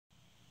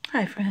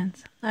Hi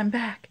friends, I'm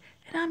back,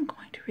 and I'm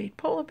going to read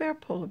Polar Bear,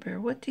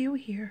 What Do You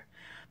Hear?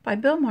 By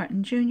Bill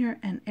Martin Jr.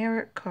 and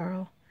Eric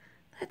Carle.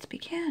 Let's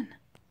begin.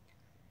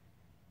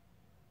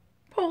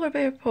 Polar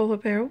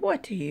Bear,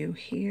 what do you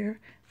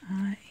hear?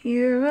 I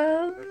hear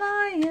a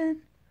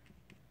lion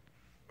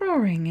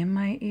roaring in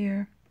my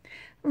ear.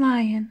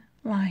 Lion,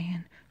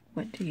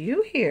 what do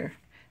you hear?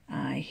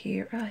 I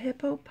hear a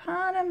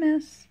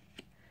hippopotamus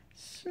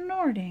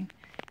snorting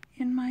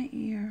in my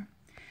ear.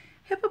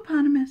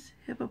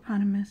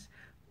 Hippopotamus,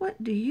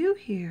 what do you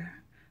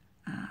hear?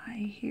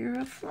 I hear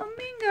a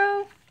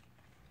flamingo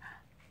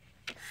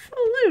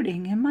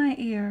fluting in my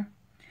ear.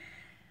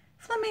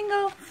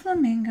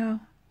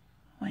 Flamingo,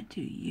 what do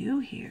you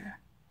hear?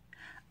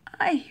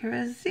 I hear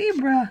a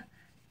zebra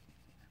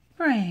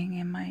braying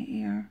in my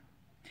ear.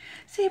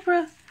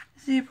 Zebra,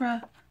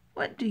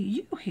 what do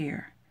you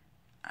hear?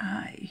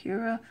 I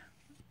hear a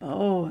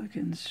boa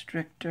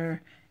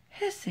constrictor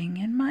hissing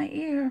in my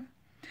ear.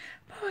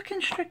 Boa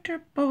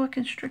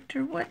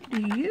constrictor, what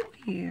do you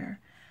hear?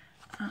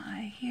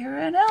 I hear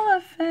an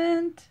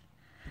elephant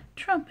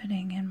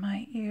trumpeting in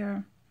my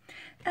ear.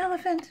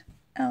 Elephant,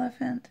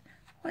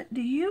 what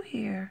do you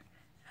hear?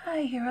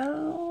 I hear a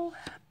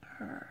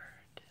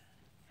leopard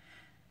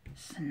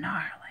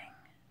snarling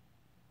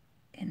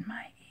in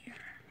my ear.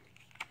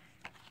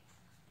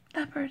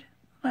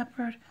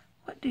 Leopard,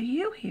 what do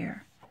you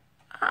hear?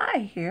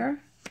 I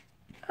hear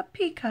a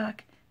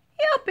peacock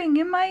yelping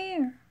in my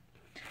ear.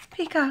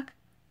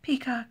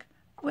 Peacock,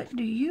 what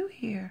do you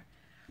hear?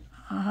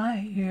 I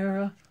hear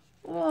a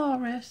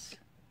walrus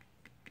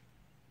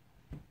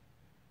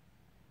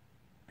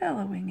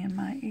bellowing in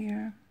my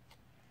ear.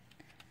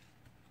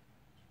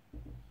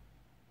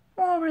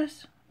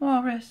 Walrus,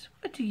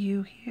 what do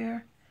you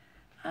hear?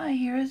 I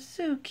hear a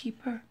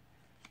zookeeper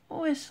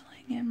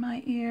whistling in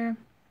my ear.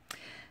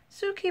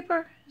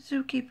 Zookeeper,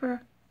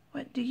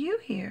 what do you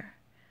hear?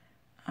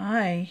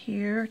 I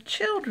hear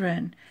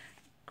children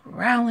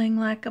growling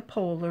like a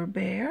polar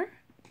bear,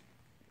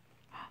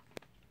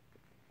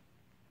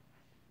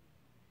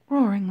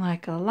 roaring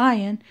like a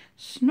lion,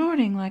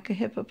 snorting like a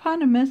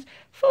hippopotamus,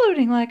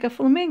 fluting like a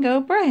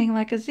flamingo, braying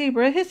like a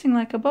zebra, hissing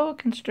like a boa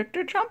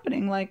constrictor,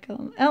 trumpeting like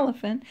an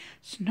elephant,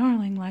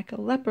 snarling like a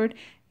leopard,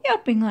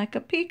 yelping like a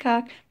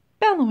peacock,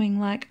 bellowing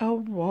like a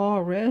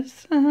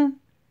walrus.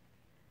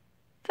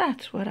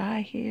 That's what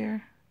I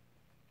hear.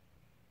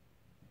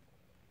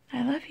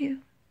 I love you.